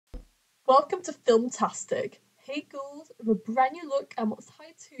Welcome to Filmtastic. Hey ghouls, with a brand new look at what's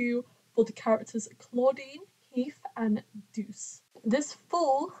tied to for the characters Claudine, Heath and Deuce. This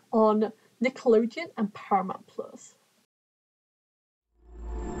fall on Nickelodeon and Paramount Plus.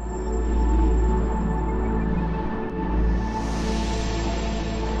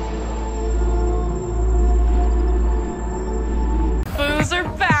 Boos are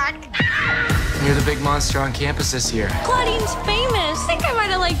back! You're the big monster on campus this year. Claudine's famous. I think I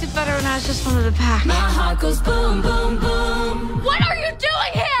might have liked it better when I was just one of the pack. My heart goes boom, boom, boom. What are you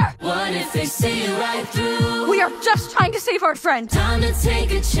doing here? What if they see you right through? We are just trying to save our friend. Time to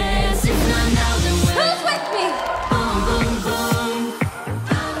take a chance. If not now, then when? Who's with me? Boom, boom,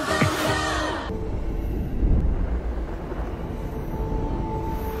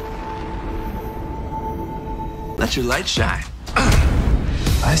 boom. Let your light shine.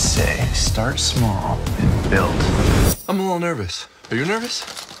 I say, start small and build. I'm a little nervous. Are you nervous?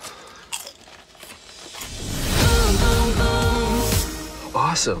 Boom, boom, boom.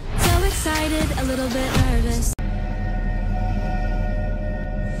 Awesome. So excited, a little bit nervous.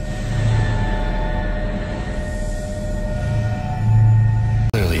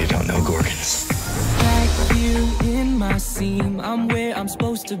 Clearly you don't know Gorgons. Back here in my seam, I'm where I'm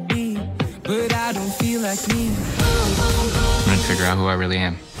supposed to be, but I don't feel like me. I'm gonna figure out who I really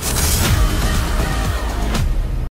am.